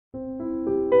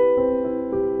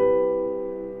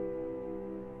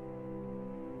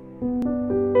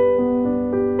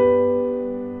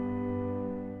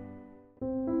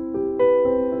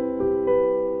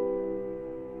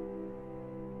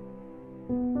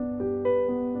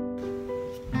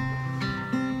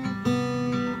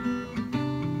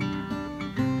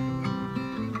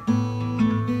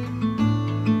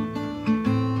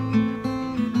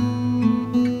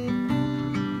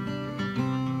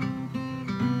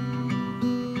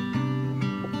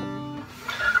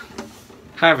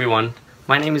Hi everyone,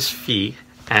 my name is Phi,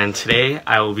 and today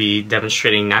I will be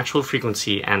demonstrating natural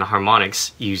frequency and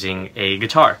harmonics using a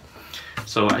guitar.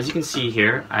 So as you can see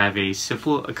here, I have a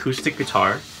simple acoustic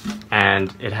guitar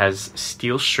and it has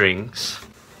steel strings.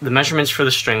 The measurements for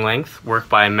the string length work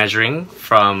by measuring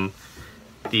from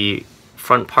the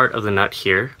front part of the nut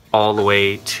here all the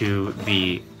way to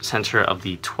the center of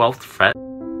the 12th fret.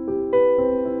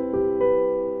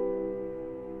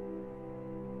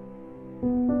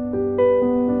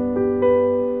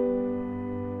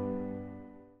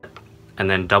 And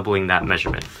then doubling that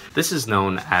measurement. This is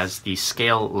known as the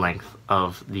scale length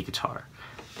of the guitar.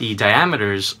 The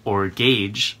diameters or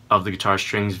gauge of the guitar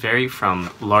strings vary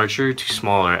from larger to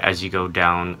smaller as you go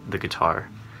down the guitar.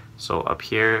 So up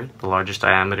here, the largest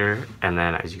diameter, and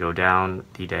then as you go down,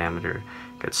 the diameter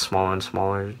gets smaller and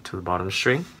smaller to the bottom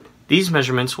string. These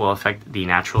measurements will affect the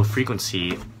natural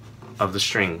frequency of the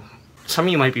string. Some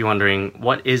of you might be wondering,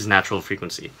 what is natural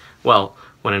frequency? Well,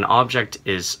 when an object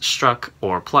is struck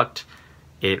or plucked,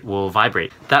 it will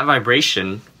vibrate. That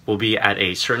vibration will be at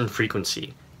a certain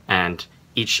frequency, and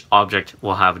each object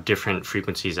will have different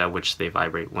frequencies at which they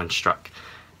vibrate when struck.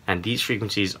 And these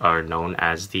frequencies are known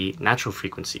as the natural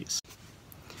frequencies.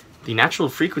 The natural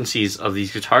frequencies of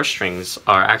these guitar strings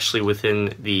are actually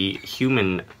within the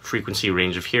human frequency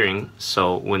range of hearing,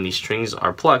 so when these strings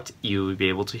are plucked, you will be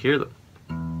able to hear them.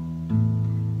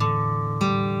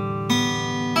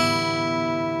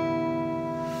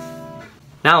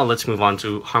 Now let's move on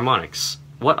to harmonics.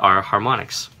 What are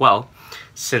harmonics? Well,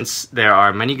 since there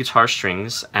are many guitar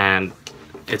strings and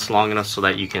it's long enough so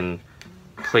that you can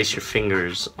place your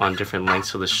fingers on different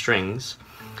lengths of the strings,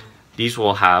 these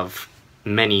will have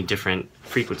many different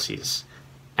frequencies.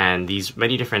 And these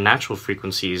many different natural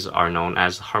frequencies are known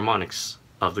as harmonics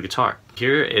of the guitar.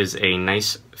 Here is a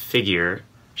nice figure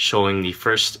showing the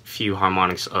first few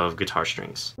harmonics of guitar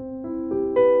strings.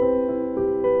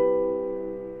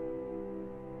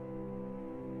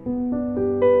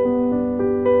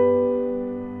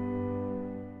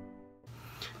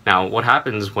 Now, what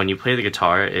happens when you play the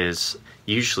guitar is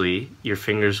usually your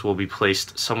fingers will be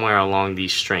placed somewhere along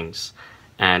these strings.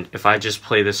 And if I just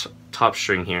play this top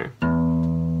string here,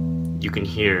 you can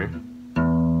hear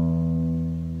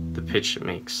the pitch it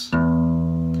makes.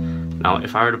 Now,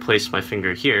 if I were to place my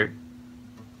finger here,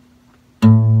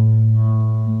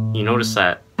 you notice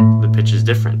that the pitch is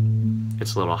different.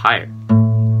 It's a little higher.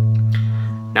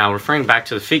 Now, referring back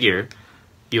to the figure,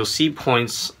 you'll see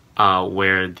points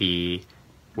where the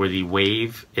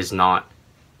wave is not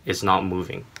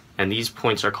moving, and these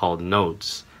points are called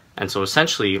nodes. And so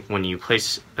essentially, when you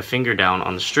place a finger down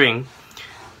on the string,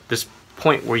 this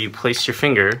point where you place your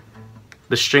finger,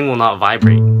 the string will not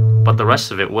vibrate, but the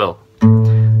rest of it will.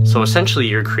 So essentially,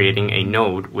 you're creating a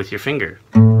node with your finger.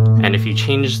 And if you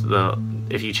change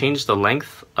the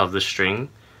length of the string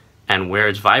and where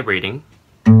it's vibrating,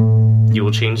 you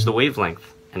will change the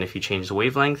wavelength. And if you change the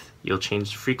wavelength, you'll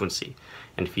change the frequency.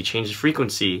 And if you change the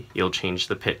frequency, you'll change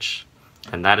the pitch.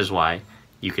 And that is why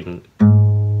you can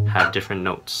have different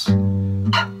notes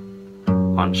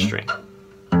on a string.